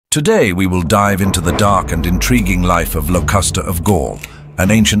Today we will dive into the dark and intriguing life of Locusta of Gaul, an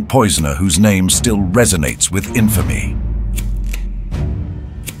ancient poisoner whose name still resonates with infamy.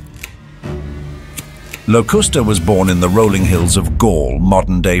 Locusta was born in the rolling hills of Gaul,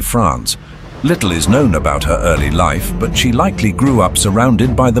 modern-day France. Little is known about her early life, but she likely grew up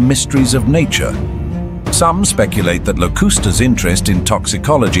surrounded by the mysteries of nature. Some speculate that Locusta's interest in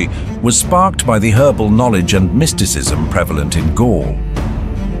toxicology was sparked by the herbal knowledge and mysticism prevalent in Gaul.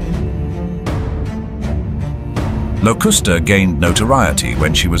 Locusta gained notoriety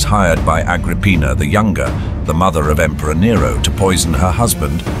when she was hired by Agrippina the Younger, the mother of Emperor Nero, to poison her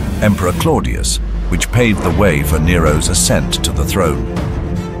husband, Emperor Claudius, which paved the way for Nero's ascent to the throne.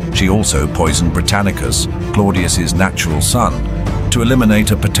 She also poisoned Britannicus, Claudius's natural son, to eliminate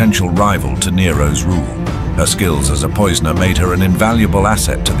a potential rival to Nero's rule. Her skills as a poisoner made her an invaluable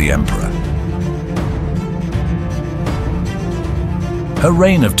asset to the emperor. Her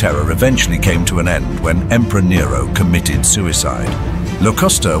reign of terror eventually came to an end when Emperor Nero committed suicide.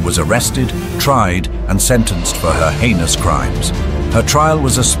 Locusta was arrested, tried, and sentenced for her heinous crimes. Her trial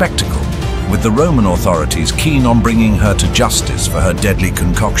was a spectacle, with the Roman authorities keen on bringing her to justice for her deadly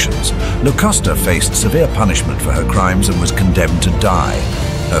concoctions. Locusta faced severe punishment for her crimes and was condemned to die.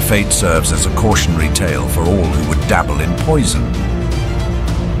 Her fate serves as a cautionary tale for all who would dabble in poison.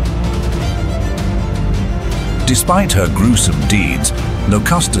 Despite her gruesome deeds,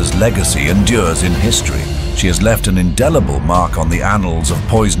 Locusta's legacy endures in history. She has left an indelible mark on the annals of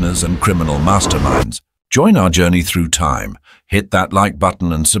poisoners and criminal masterminds. Join our journey through time. Hit that like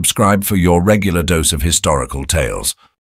button and subscribe for your regular dose of historical tales.